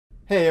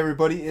Hey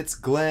everybody, it's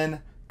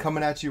Glenn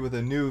coming at you with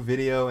a new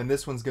video, and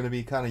this one's going to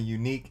be kind of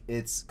unique.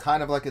 It's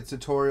kind of like a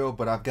tutorial,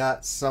 but I've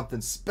got something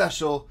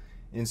special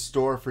in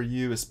store for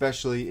you,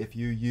 especially if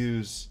you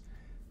use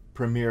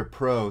Premiere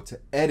Pro to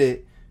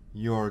edit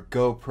your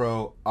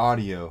GoPro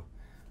audio.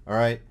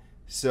 Alright,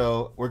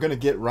 so we're going to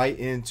get right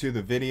into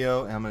the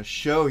video, and I'm going to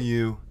show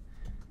you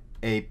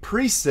a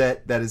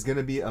preset that is going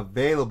to be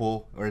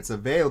available, or it's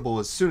available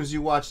as soon as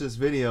you watch this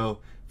video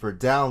for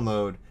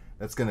download.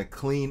 That's going to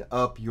clean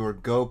up your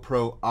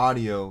GoPro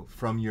audio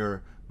from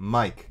your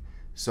mic.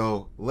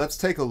 So let's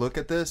take a look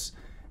at this,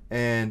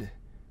 and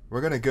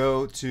we're going to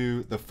go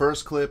to the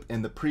first clip,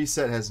 and the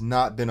preset has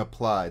not been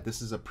applied.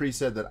 This is a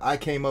preset that I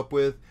came up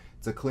with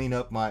to clean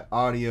up my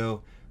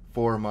audio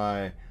for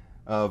my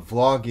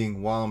vlogging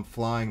while I'm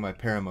flying my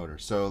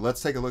paramotor. So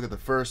let's take a look at the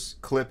first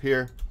clip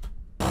here.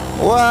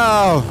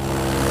 Wow!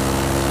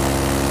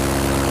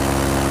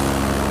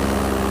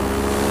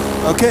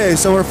 Okay,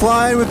 so we're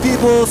flying with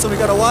people, so we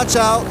gotta watch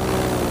out.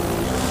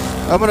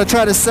 I'm gonna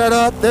try to set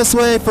up this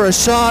way for a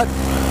shot,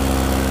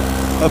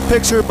 a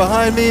picture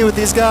behind me with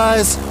these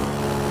guys.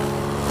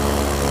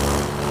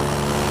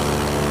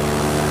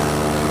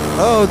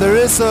 Oh, there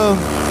is some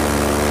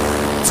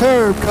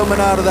turb coming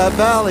out of that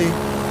valley.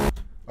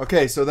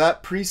 Okay, so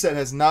that preset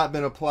has not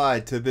been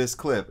applied to this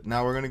clip.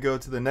 Now we're gonna go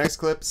to the next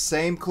clip,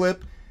 same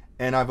clip,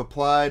 and I've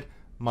applied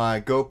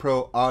my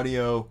GoPro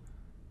audio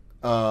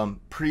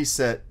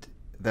preset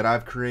that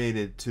I've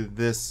created to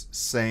this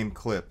same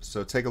clip.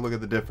 So take a look at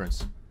the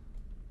difference.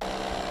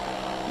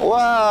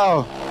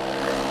 Wow!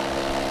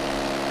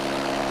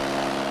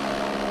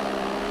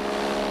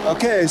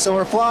 Okay, so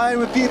we're flying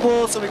with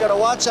people, so we gotta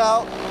watch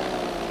out.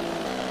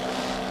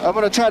 I'm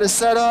gonna try to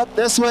set up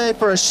this way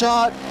for a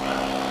shot,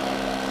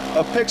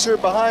 a picture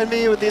behind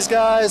me with these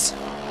guys.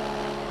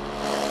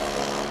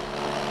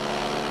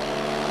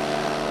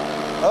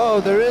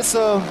 Oh, there is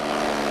some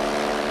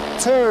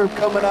turb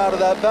coming out of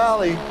that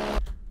valley.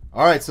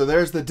 Alright, so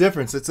there's the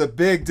difference. It's a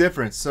big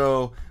difference.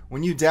 So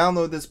when you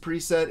download this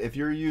preset, if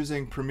you're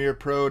using Premiere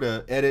Pro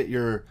to edit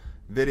your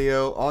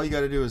video, all you got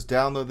to do is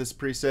download this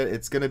preset.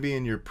 It's going to be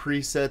in your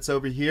presets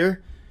over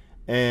here,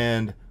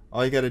 and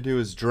all you got to do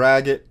is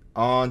drag it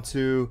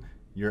onto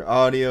your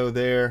audio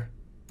there,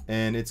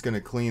 and it's going to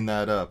clean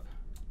that up.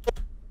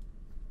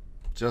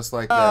 Just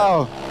like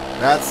that.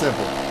 That's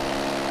simple.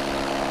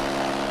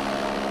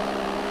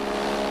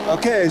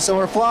 Okay, so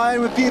we're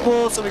flying with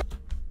people, so we...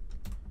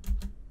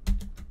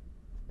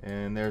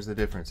 And there's the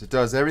difference. It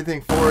does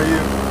everything for you.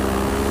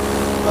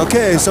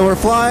 Okay, so we're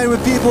flying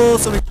with people,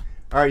 so we...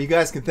 Alright, you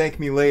guys can thank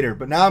me later,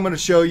 but now I'm going to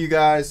show you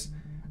guys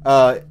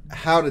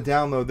how to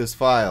download this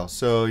file.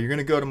 So you're going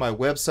to go to my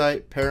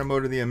website,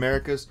 Paramotor the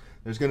Americas.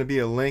 There's going to be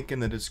a link in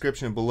the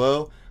description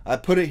below. I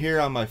put it here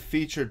on my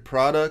featured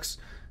products.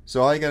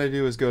 So all you got to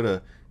do is go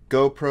to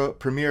GoPro,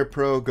 Premiere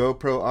Pro,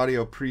 GoPro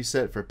audio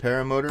preset for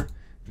paramotor.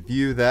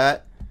 View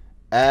that.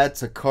 Add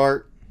to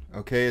cart.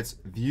 Okay, it's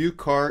view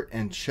cart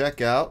and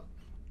checkout.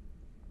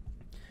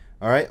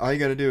 Alright, all you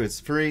got to do is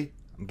free.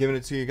 I'm giving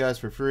it to you guys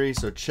for free,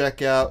 so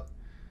check out,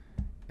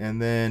 and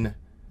then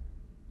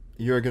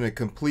you're going to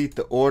complete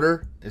the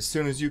order. As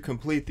soon as you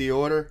complete the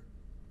order,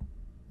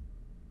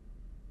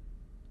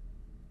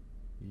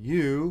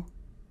 you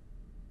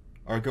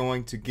are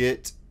going to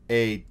get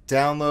a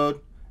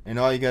download, and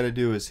all you got to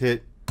do is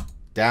hit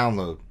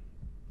download,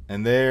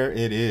 and there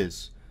it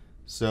is.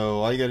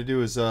 So all you got to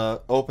do is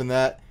open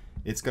that.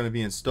 It's going to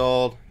be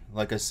installed,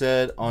 like I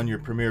said, on your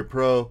Premiere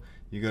Pro.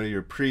 You go to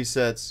your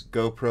presets,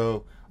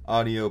 GoPro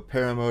audio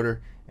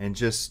paramotor, and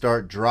just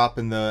start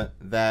dropping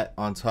that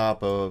on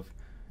top of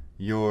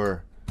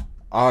your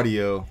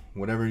audio,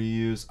 whatever you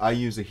use. I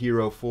use a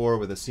Hero 4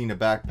 with a Cena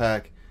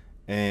backpack,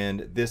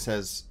 and this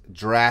has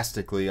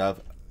drastically,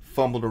 I've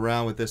fumbled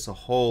around with this a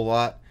whole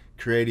lot,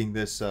 creating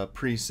this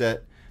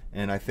preset,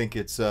 and I think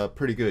it's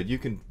pretty good. You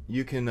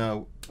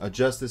can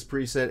adjust this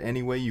preset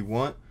any way you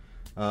want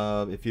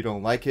if you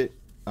don't like it,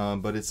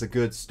 but it's a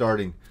good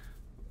starting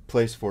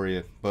place for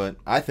you. But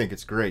I think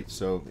it's great,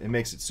 so it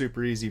makes it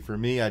super easy for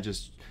me. I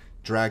just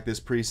drag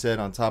this preset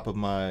on top of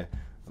my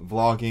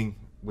vlogging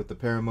with the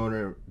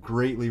paramotor.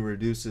 Greatly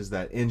reduces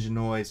that engine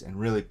noise and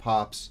really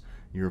pops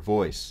your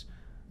voice.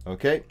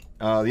 Okay,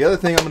 the other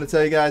thing I'm going to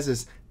tell you guys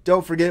is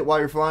don't forget while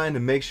you're flying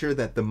to make sure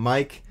that the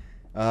mic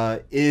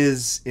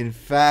is in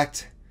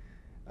fact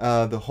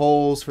the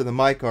holes for the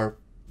mic are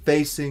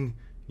facing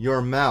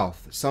your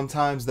mouth.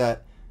 Sometimes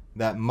that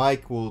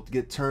mic will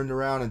get turned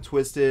around and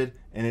twisted,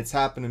 and it's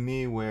happened to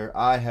me where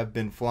I have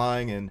been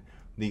flying and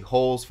the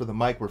holes for the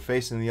mic were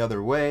facing the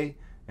other way,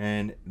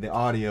 and the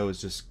audio is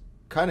just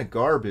kind of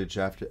garbage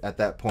at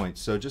that point.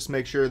 So just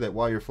make sure that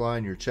while you're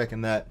flying you're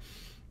checking that.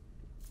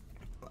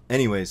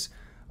 Anyways,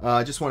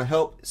 I just want to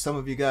help some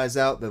of you guys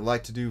out that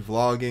like to do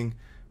vlogging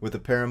with a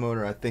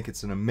paramotor. I think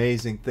it's an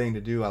amazing thing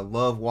to do. I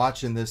love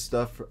watching this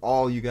stuff for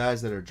all you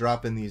guys that are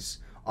dropping these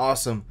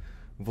awesome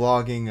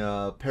vlogging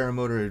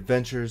paramotor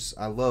adventures.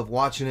 I love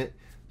watching it,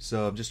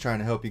 so I'm just trying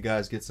to help you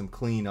guys get some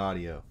clean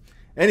audio.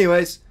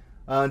 Anyways,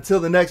 until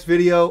the next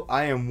video,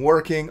 I am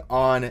working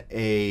on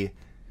a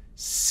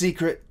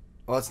secret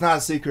well, it's not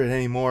a secret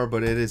anymore,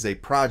 but it is a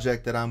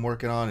project that I'm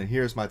working on, and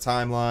here's my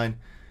timeline.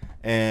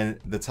 And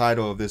the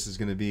title of this is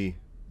going to be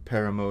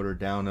Paramotor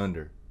Down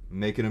Under. I'm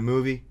making a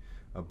movie,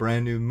 a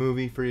brand new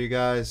movie for you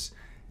guys.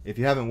 If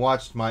you haven't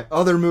watched my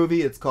other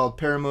movie, it's called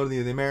Paramotor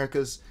of the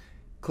Americas.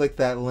 Click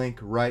that link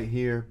right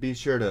here. Be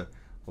sure to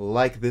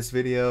like this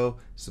video,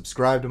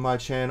 subscribe to my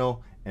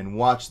channel, and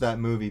watch that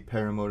movie,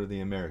 Paramotor of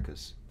the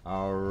Americas.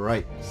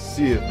 Alright,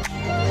 see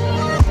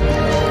you.